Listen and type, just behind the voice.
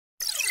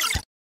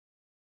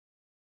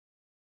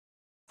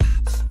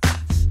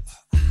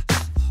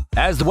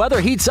As the weather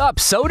heats up,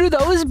 so do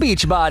those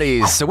beach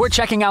bodies. So we're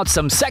checking out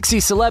some sexy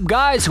celeb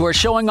guys who are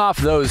showing off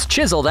those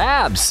chiseled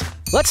abs.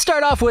 Let's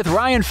start off with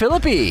Ryan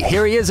Phillippe.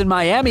 Here he is in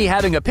Miami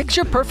having a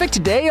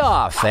picture-perfect day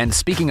off. And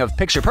speaking of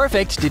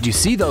picture-perfect, did you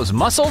see those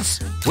muscles?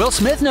 Will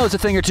Smith knows a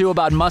thing or two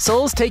about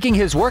muscles, taking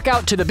his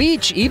workout to the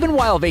beach even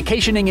while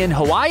vacationing in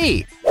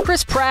Hawaii.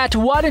 Chris Pratt,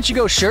 why don't you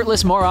go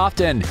shirtless more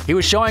often? He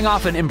was showing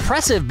off an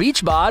impressive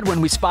beach bod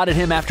when we spotted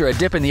him after a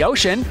dip in the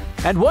ocean.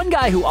 And one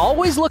guy who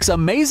always looks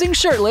amazing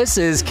shirtless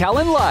is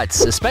Kellan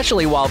Lutz,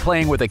 especially while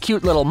playing with a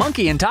cute little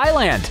monkey in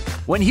Thailand.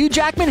 When Hugh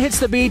Jackman hits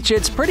the beach,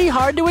 it's pretty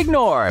hard to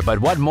ignore, but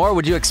what more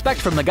would you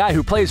expect from the guy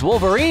who plays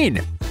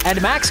Wolverine?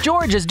 And Max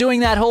George is doing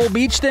that whole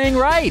beach thing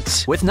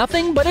right, with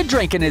nothing but a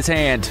drink in his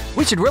hand.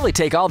 We should really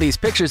take all these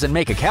pictures and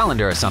make a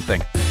calendar or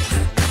something.